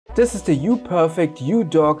This is the Uperfect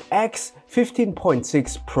DEX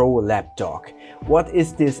 15.6 Pro Lapdock. What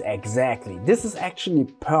is this exactly? This is actually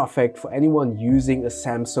perfect for anyone using a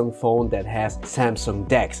Samsung phone that has Samsung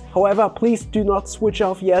DEX. However, please do not switch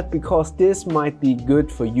off yet, because this might be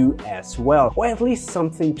good for you as well, or at least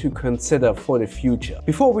something to consider for the future.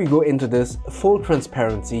 Before we go into this, full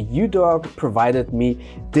transparency, UDock provided me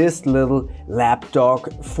this little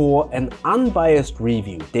lapdog for an unbiased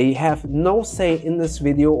review. They have no say in this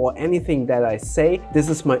video or anything that I say. This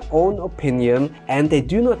is my own opinion, and they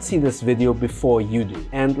do not see this video before you do.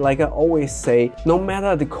 And like I always say, no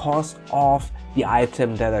matter the cost of the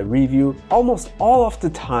item that I review, almost all of the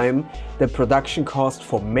time the production cost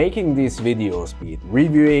for making these videos, be it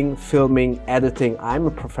reviewing, filming, editing — I'm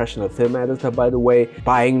a professional film editor by the way —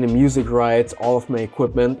 buying the music rights, all of my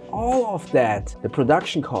equipment, all of that, the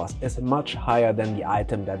production cost is much higher than the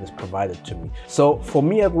item that is provided to me. So for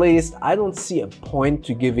me at least, I don't see a point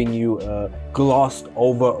to giving you a glossed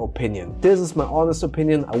over opinion. This is my honest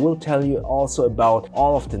opinion. I will tell you also about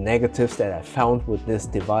all of the negatives that I found with this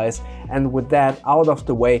device, and with that out of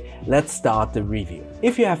the way, let's start the review.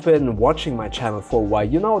 If you have been watching my channel for a while,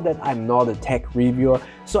 you know that I'm not a tech reviewer,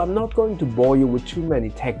 so I'm not going to bore you with too many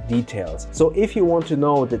tech details. So if you want to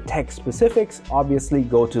know the tech specifics, obviously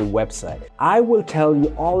go to the website. I will tell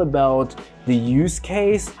you all about the use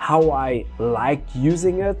case, how I liked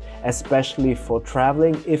using it, especially for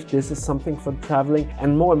traveling, if this is something for traveling,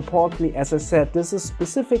 and more importantly, as I said, this is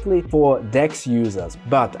specifically for DEX users.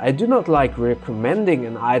 But I do not like recommending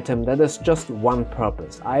an item that is just one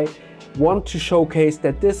purpose. I want to showcase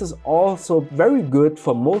that this is also very good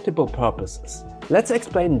for multiple purposes. Let's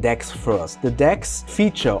explain DEX first. The DEX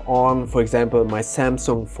feature on, for example, my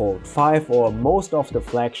Samsung Fold 5 or most of the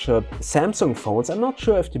flagship Samsung phones. I'm not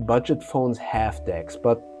sure if the budget phones have DEX,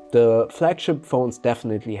 but the flagship phones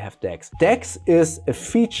definitely have DEX. DEX is a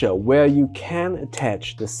feature where you can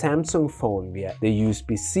attach the Samsung phone via the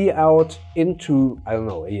USB-C out into, I don't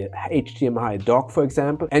know, a HDMI dock, for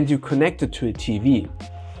example, and you connect it to a TV.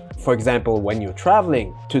 For example, when you're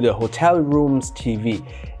traveling, to the hotel room's TV.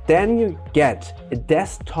 Then you get a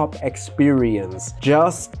desktop experience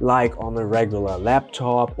just like on a regular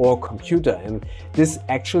laptop or computer, and this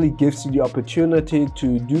actually gives you the opportunity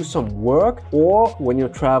to do some work, or when you're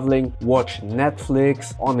traveling, watch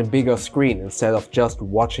Netflix on a bigger screen instead of just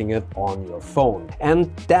watching it on your phone.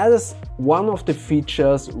 And that is one of the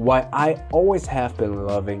features why I always have been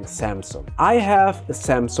loving Samsung. I have a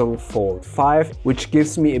Samsung Fold 5, which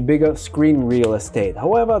gives me a bigger screen real estate.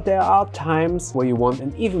 However, there are times where you want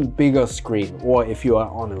an even bigger screen, or if you are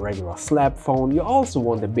on a regular slab phone, you also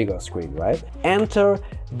want a bigger screen, right? Enter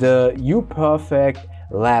the Uperfect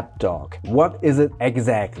Lapdock. What is it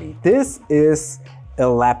exactly? This is a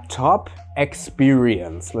laptop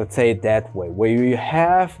experience, let's say it that way, where you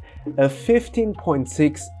have a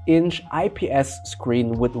 15.6-inch IPS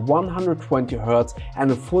screen with 120 Hz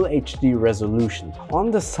and a full HD resolution.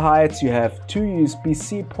 On the sides you have two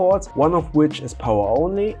USB-C ports, one of which is power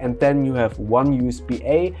only, and then you have one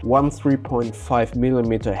USB-A, one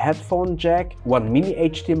 3.5mm headphone jack, one mini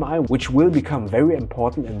HDMI, which will become very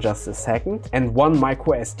important in just a second, and one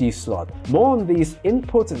micro SD slot. More on these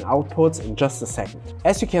inputs and outputs in just a second.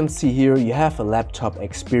 As you can see here, you have a laptop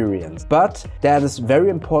experience, but that is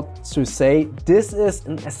very important to say, this is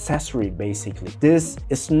an accessory basically. This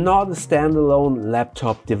is not a standalone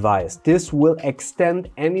laptop device. This will extend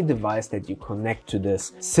any device that you connect to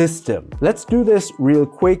this system. Let's do this real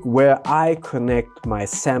quick, where I connect my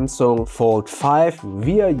Samsung Fold 5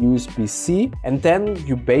 via USB-C, and then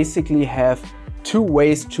you basically have two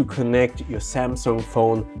ways to connect your Samsung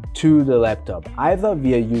phone to the laptop, either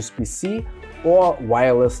via USB-C or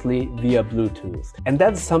wirelessly via Bluetooth. And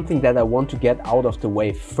that's something that I want to get out of the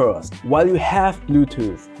way first. While you have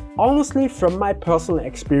Bluetooth, honestly, from my personal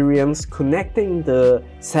experience, connecting the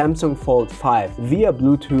Samsung Fold 5 via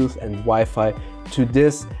Bluetooth and Wi-Fi to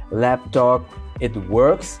this laptop, it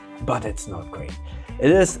works, but it's not great. It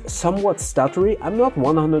is somewhat stuttery. I'm not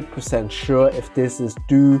 100% sure if this is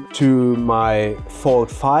due to my Fold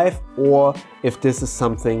 5 or if this is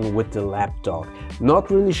something with the laptop. Not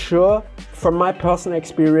really sure. From my personal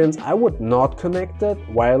experience, I would not connect it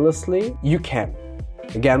wirelessly. You can.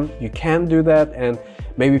 Again, you can do that, and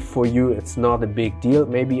maybe for you it's not a big deal.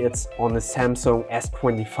 Maybe it's on a Samsung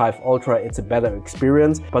S25 Ultra, it's a better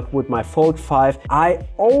experience. But with my Fold 5, I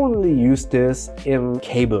only use this in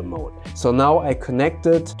cable mode. So now I connect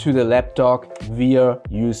it to the laptop via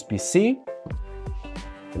USB-C.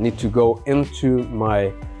 I need to go into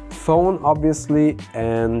my phone, obviously,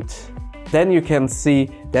 and then you can see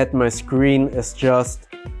that my screen is just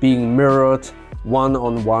being mirrored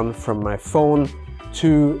one-on-one from my phone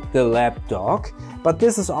to the lapdock, but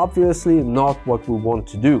this is obviously not what we want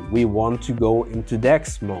to do. We want to go into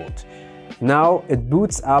DEX mode. Now it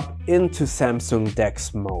boots up into Samsung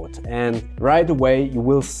DEX mode, and right away you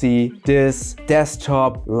will see this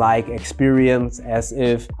desktop-like experience as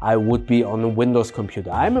if I would be on a Windows computer.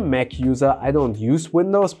 I'm a Mac user, I don't use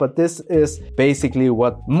Windows, but this is basically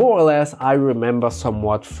what more or less I remember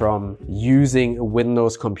somewhat from using a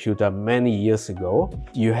Windows computer many years ago.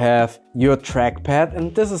 You have your trackpad,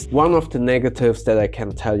 and this is one of the negatives that I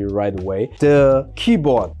can tell you right away. The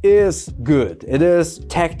keyboard is good. It is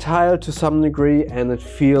tactile to some degree and it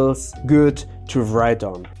feels good to write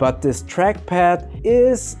on, but this trackpad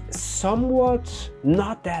is somewhat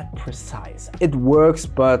not that precise. It works,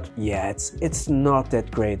 but yeah, it's not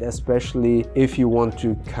that great, especially if you want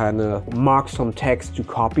to kind of mark some text to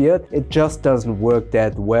copy it. It just doesn't work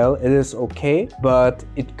that well. It is okay, but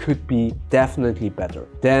it could be definitely better.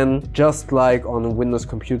 Then, just like on a Windows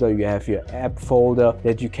computer, you have your app folder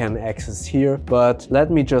that you can access here, but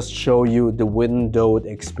let me just show you the windowed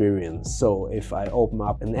experience. So if I open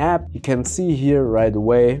up an app, you can see here right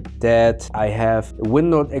away that I have a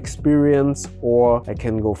windowed experience, or I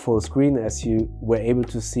can go full screen, as you were able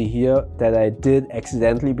to see here that I did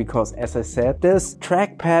accidentally, because as I said, this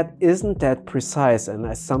trackpad isn't that precise and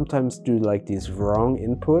I sometimes do like these wrong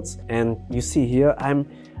inputs, and you see here I'm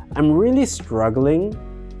really struggling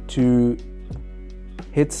to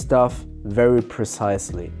hit stuff very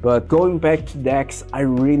precisely. But going back to DEX, I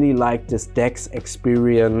really like this DEX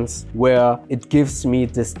experience where it gives me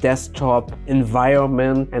this desktop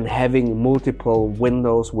environment and having multiple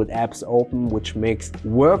windows with apps open, which makes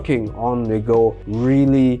working on the go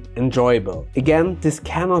really enjoyable. Again, this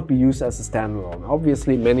cannot be used as a standalone.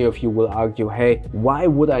 Obviously, many of you will argue, hey, why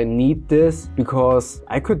would I need this? Because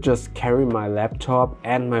I could just carry my laptop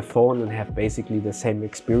and my phone and have basically the same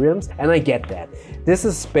experience. And I get that. This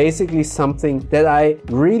is basically something that I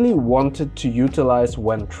really wanted to utilize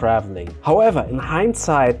when traveling. However, in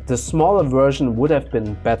hindsight, the smaller version would have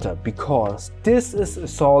been better, because this is a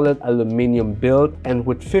solid aluminum build, and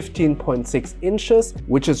with 15.6 inches,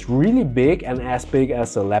 which is really big and as big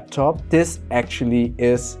as a laptop, this actually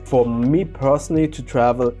is, for me personally, to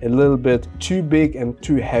travel a little bit too big and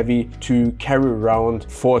too heavy to carry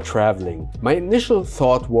around for traveling. My initial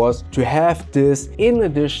thought was to have this in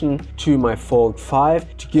addition to my Fold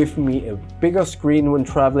 5 to give me a bigger screen when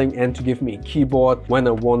traveling and to give me a keyboard when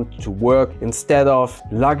I want to work instead of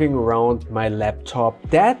lugging around my laptop.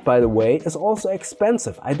 That, by the way, is also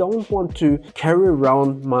expensive. I don't want to carry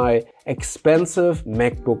around my expensive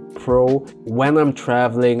MacBook Pro when I'm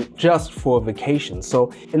traveling just for vacation.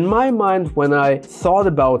 So in my mind, when I thought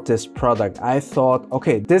about this product, I thought,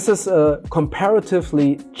 okay, this is a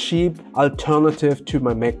comparatively cheap alternative to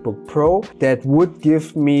my MacBook Pro that would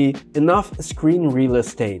give me enough screen real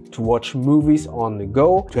estate to watch movies on the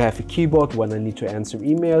go, to have a keyboard when I need to answer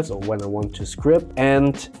emails or when I want to script,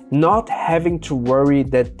 and not having to worry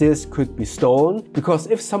that this could be stolen, because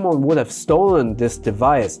if someone would have stolen this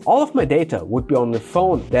device, all of my data would be on the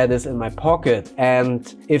phone that is in my pocket,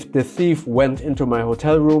 and if the thief went into my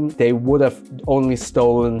hotel room, they would have only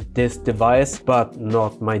stolen this device but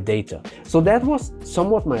not my data. So that was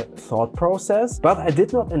somewhat my thought process, but I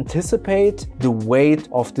did not anticipate the weight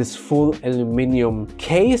of this full aluminum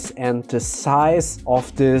case and the size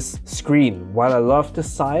of this screen. While I love the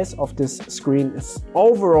size of this screen,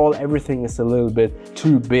 overall everything is a little bit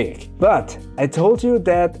too big. But I told you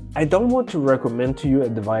that I don't want to recommend to you a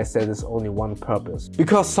device that is only one purpose,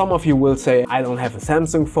 because some of you will say, I don't have a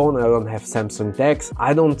Samsung phone, I don't have Samsung DEX.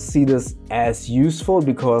 I don't see this as useful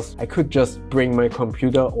because I could just bring my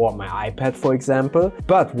computer or my iPad, for example.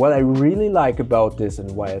 But what I really like about this,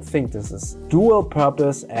 and why I think this is dual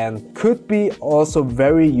purpose and could be also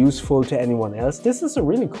very useful to anyone else, this is a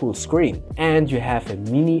really cool screen, and you have a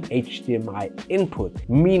mini HDMI input,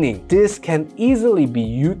 meaning this can easily be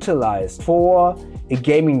utilized for a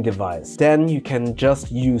gaming device. Then you can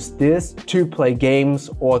just use this to play games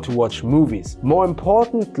or to watch movies. More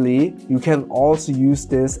importantly, you can also use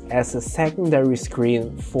this as a secondary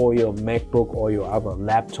screen for your MacBook or your other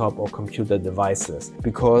laptop or computer devices,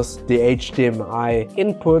 because the HDMI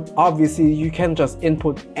input, obviously you can just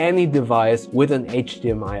input any device with an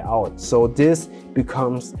HDMI out. So this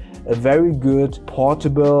becomes a very good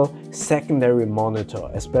portable secondary monitor,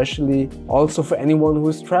 especially also for anyone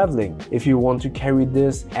who's traveling. If you want to carry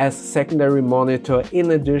this as a secondary monitor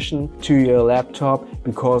in addition to your laptop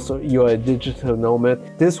because you're a digital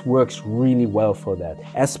nomad, this works really well for that,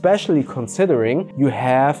 especially considering you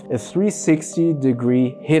have a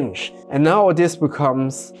 360-degree hinge. And now this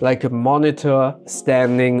becomes like a monitor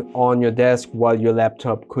standing on your desk while your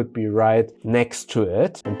laptop could be right next to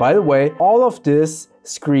it. And by the way, all of this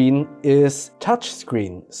screen is touch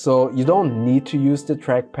screen, so you don't need to use the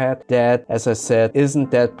trackpad. That, as I said, isn't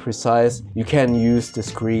that precise. You can use the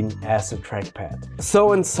screen as a trackpad.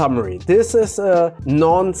 So in summary, this is a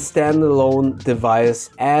non-standalone device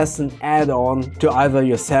as an add-on to either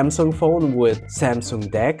your Samsung phone with Samsung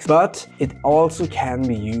DEX, but it also can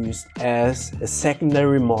be used as a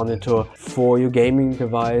secondary monitor for your gaming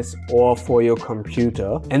device or for your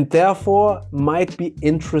computer, and therefore might be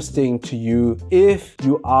interesting to you if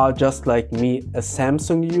you are, just like me, a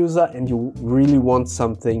Samsung user and you really want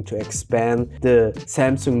something to expand the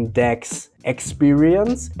Samsung DEX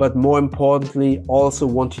experience, but more importantly also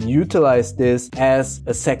want to utilize this as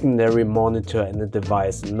a secondary monitor in the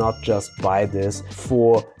device, not just buy this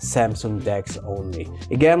for Samsung DEX only.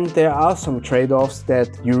 Again, there are some trade-offs that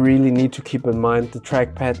you really need to keep in mind. The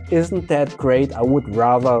trackpad isn't that great. I would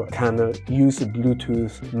rather kind of use a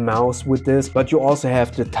Bluetooth mouse with this, but you also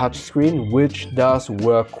have the touch screen, which does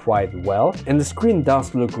work quite well, and the screen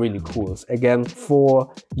does look really cool. Again,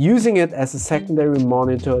 for using it as a secondary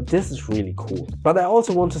monitor, this is really cool. But I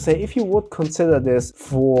also want to say, if you would consider this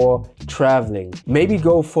for traveling, maybe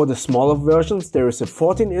go for the smaller versions. There is a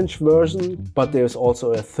 14-inch version, but there's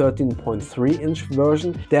also a 13.3-inch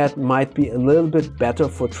version that might be a little bit better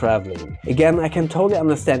for traveling. Again, I can totally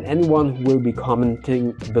understand anyone who will be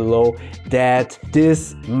commenting below that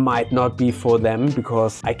this might not be for them,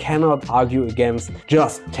 because I cannot argue against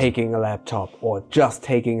just taking a laptop or just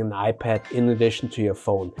taking an iPad in addition to your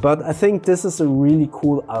phone. But I think this is a really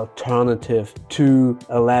cool alternative to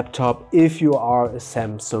a laptop if you are a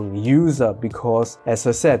Samsung user, because as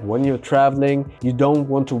I said, when you're traveling, you don't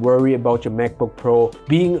want to worry about your MacBook Pro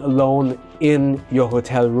being alone in your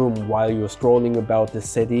hotel room while you're strolling about the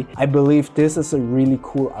city. I believe this is a really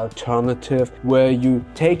cool alternative where you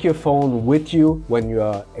take your phone with you when you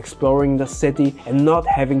are exploring the city and not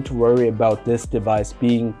having to worry about this device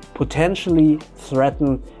being potentially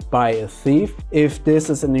threatened by a thief. If this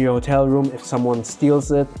is in your hotel room, if someone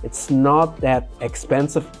steals it, it's not that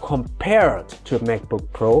expensive compared to a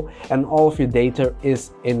MacBook Pro, and all of your data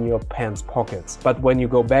is in your pants pockets. But when you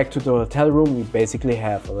go back to the hotel room, you basically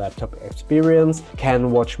have a laptop experience,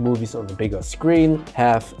 can watch movies on a bigger screen,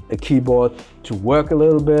 have a keyboard to work a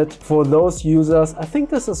little bit. For those users, I think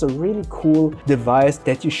this is a really cool device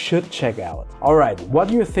that you should check out. Alright, what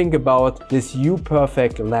do you think about this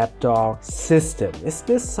Uperfect Lapdock system? Is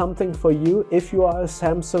this something for you if you are a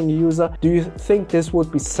Samsung user? Do you think this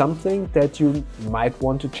would be something that you might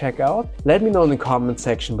want to check out? Let me know in the comment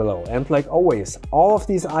section below. And like always, all of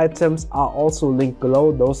these items are also linked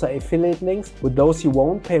below. Those are affiliate links. With those you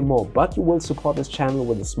won't pay more, but you will support this channel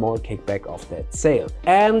with a small kickback of that sale.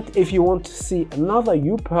 And if you want to see another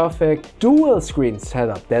Uperfect dual screen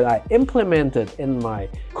setup that I implemented in my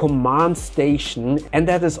command station, and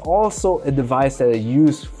that is also a device that I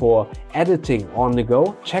use for editing on the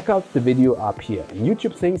go, check out the video up here. And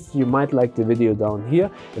YouTube thinks you might like the video down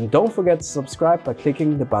here, and don't forget to subscribe by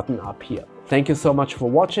clicking the button up here. Thank you so much for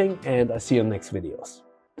watching, and I see you in the next videos.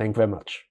 Thank you very much.